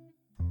Day,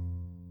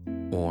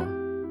 or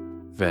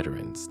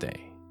Veterans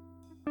Day.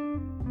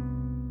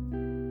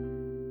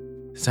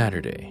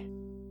 Saturday,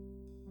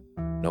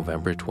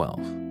 November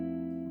 12th.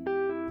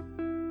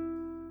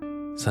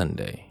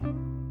 Sunday,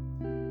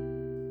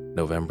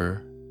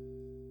 November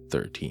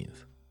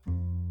 13th.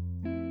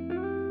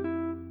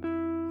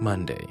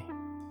 Monday,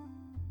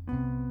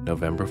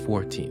 November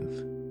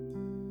 14th.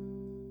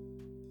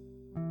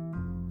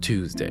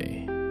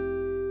 Tuesday,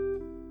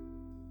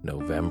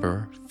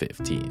 November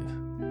 15th.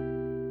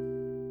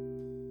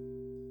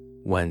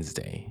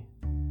 Wednesday,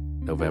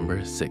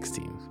 November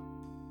 16th.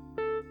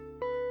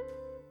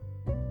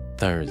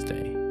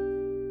 Thursday,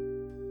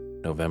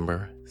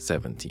 November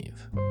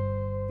 17th.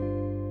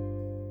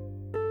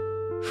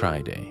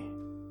 Friday,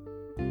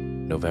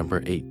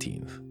 November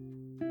 18th.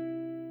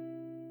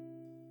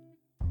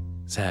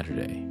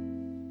 Saturday,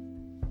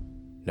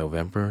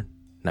 November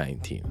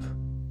 19th.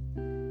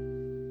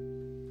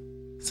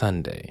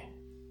 Sunday,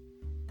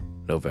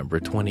 November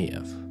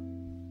 20th.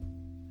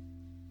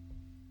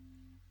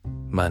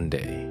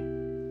 Monday,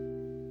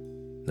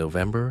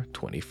 November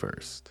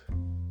 21st.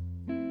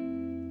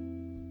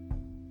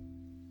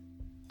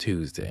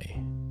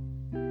 Tuesday,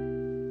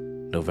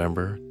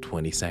 November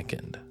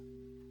 22nd.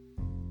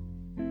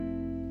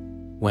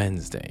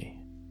 Wednesday,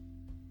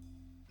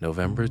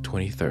 November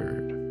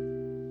 23rd.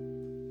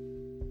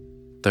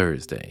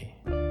 Thursday,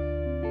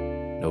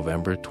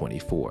 November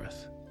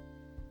 24th.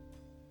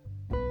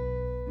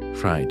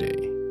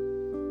 Friday,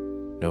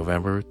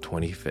 November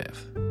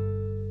 25th.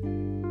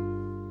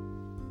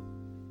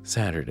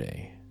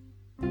 Saturday,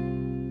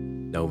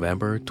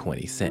 November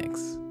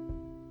 26th.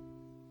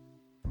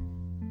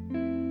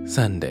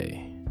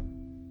 Sunday,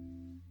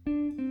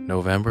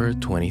 November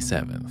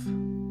 27th.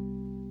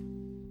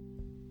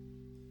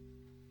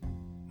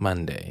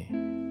 Monday,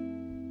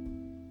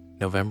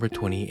 November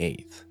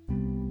 28th.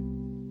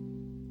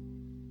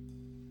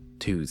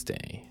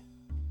 Tuesday,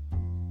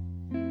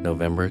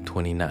 November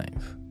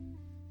 29th.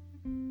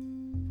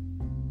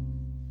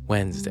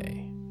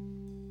 Wednesday,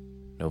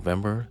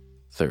 November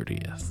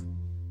 30th.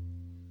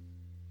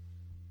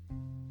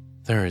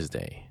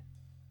 Thursday,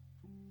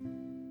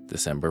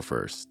 December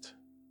 1st.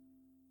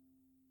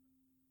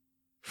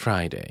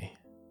 Friday,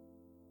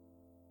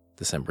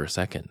 December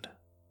 2nd.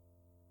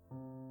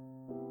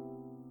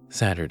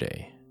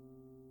 Saturday,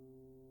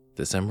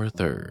 December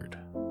 3rd.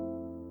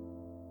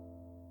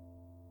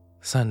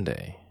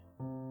 Sunday,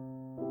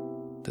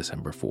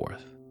 December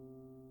 4th.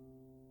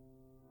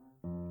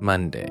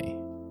 Monday,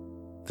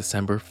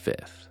 December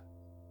 5th.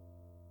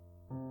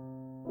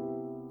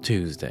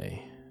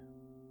 Tuesday,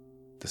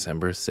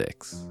 December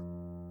 6th.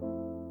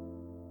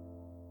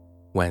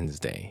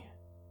 Wednesday,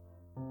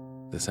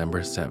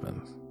 December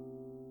 7th.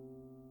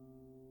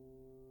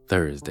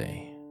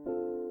 Thursday,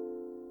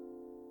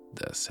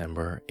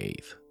 December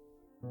 8th.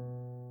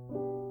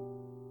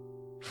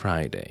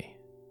 Friday,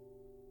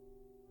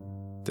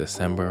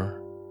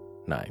 December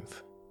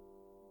 9th.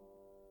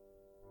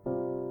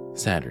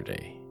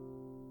 Saturday,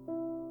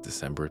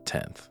 December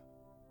 10th.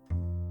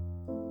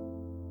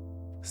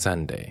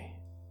 Sunday,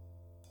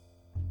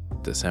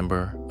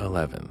 December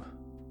 11th.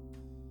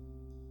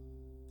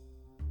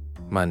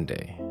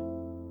 Monday,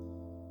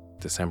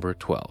 December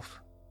 12th.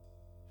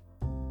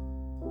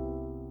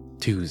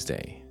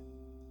 Tuesday,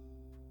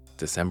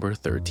 December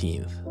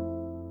 13th.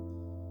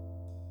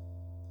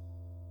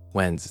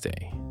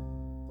 Wednesday,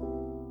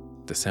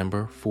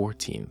 December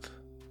 14th.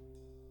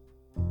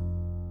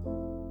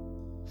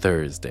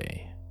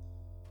 Thursday,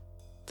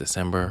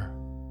 December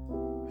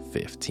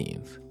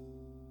 15th.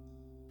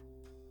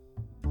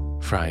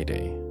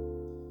 Friday,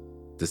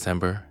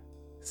 December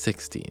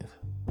 16th.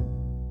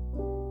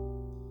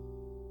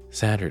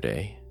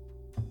 Saturday,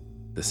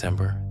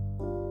 December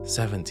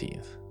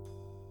 17th.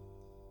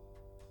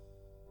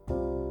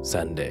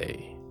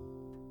 Sunday,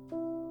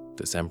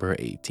 December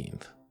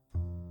 18th.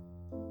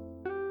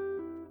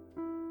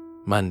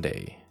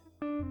 Monday,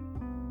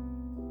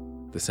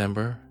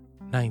 December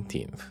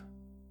 19th.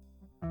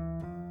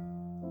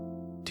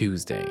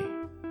 Tuesday,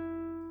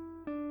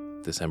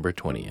 December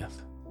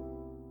 20th.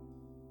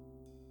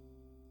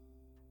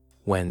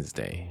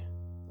 Wednesday,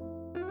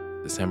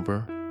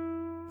 December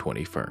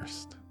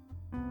 21st.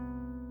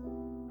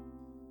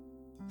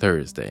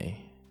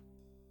 Thursday,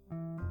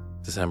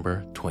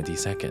 December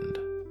 22nd.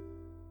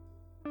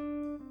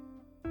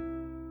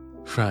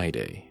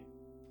 Friday,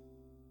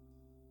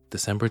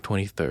 December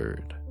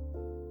 23rd.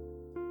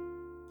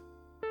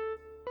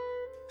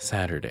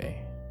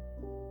 Saturday,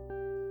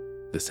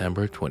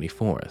 December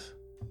 24th,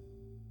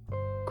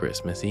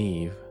 Christmas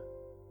Eve,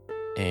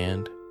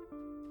 and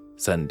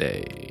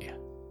Sunday,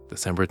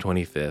 December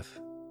 25th,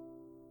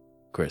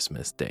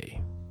 Christmas Day.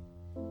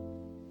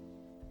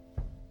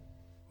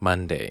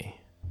 Monday,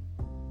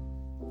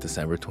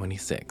 December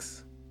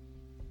 26th.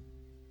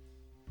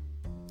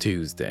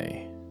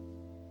 Tuesday,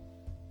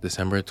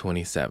 December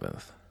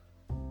 27th.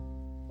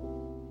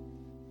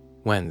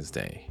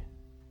 Wednesday,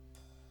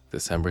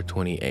 December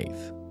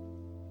 28th.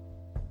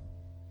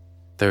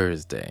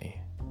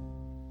 Thursday,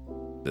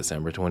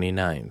 December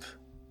 29th.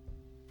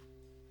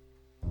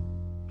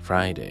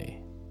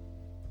 Friday,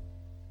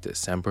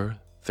 December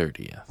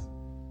 30th.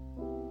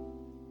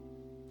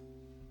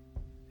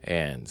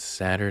 And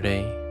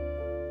Saturday,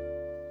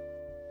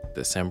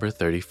 December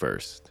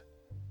 31st,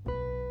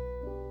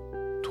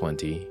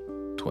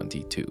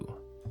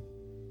 2022.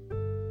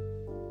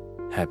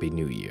 Happy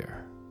New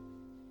Year.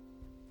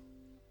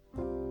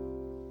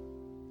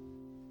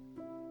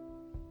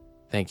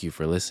 Thank you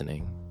for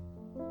listening.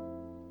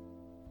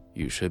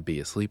 You should be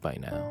asleep by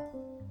now.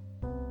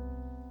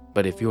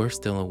 But if you're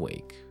still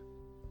awake,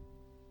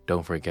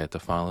 don't forget to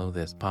follow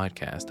this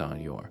podcast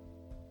on your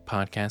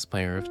podcast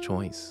player of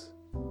choice.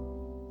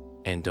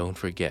 And don't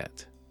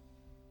forget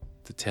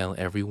to tell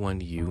everyone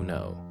you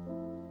know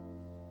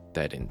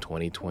that in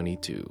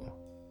 2022,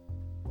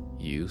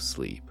 you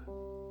sleep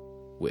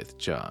with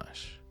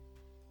Josh.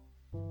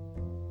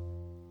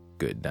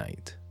 Good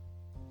night.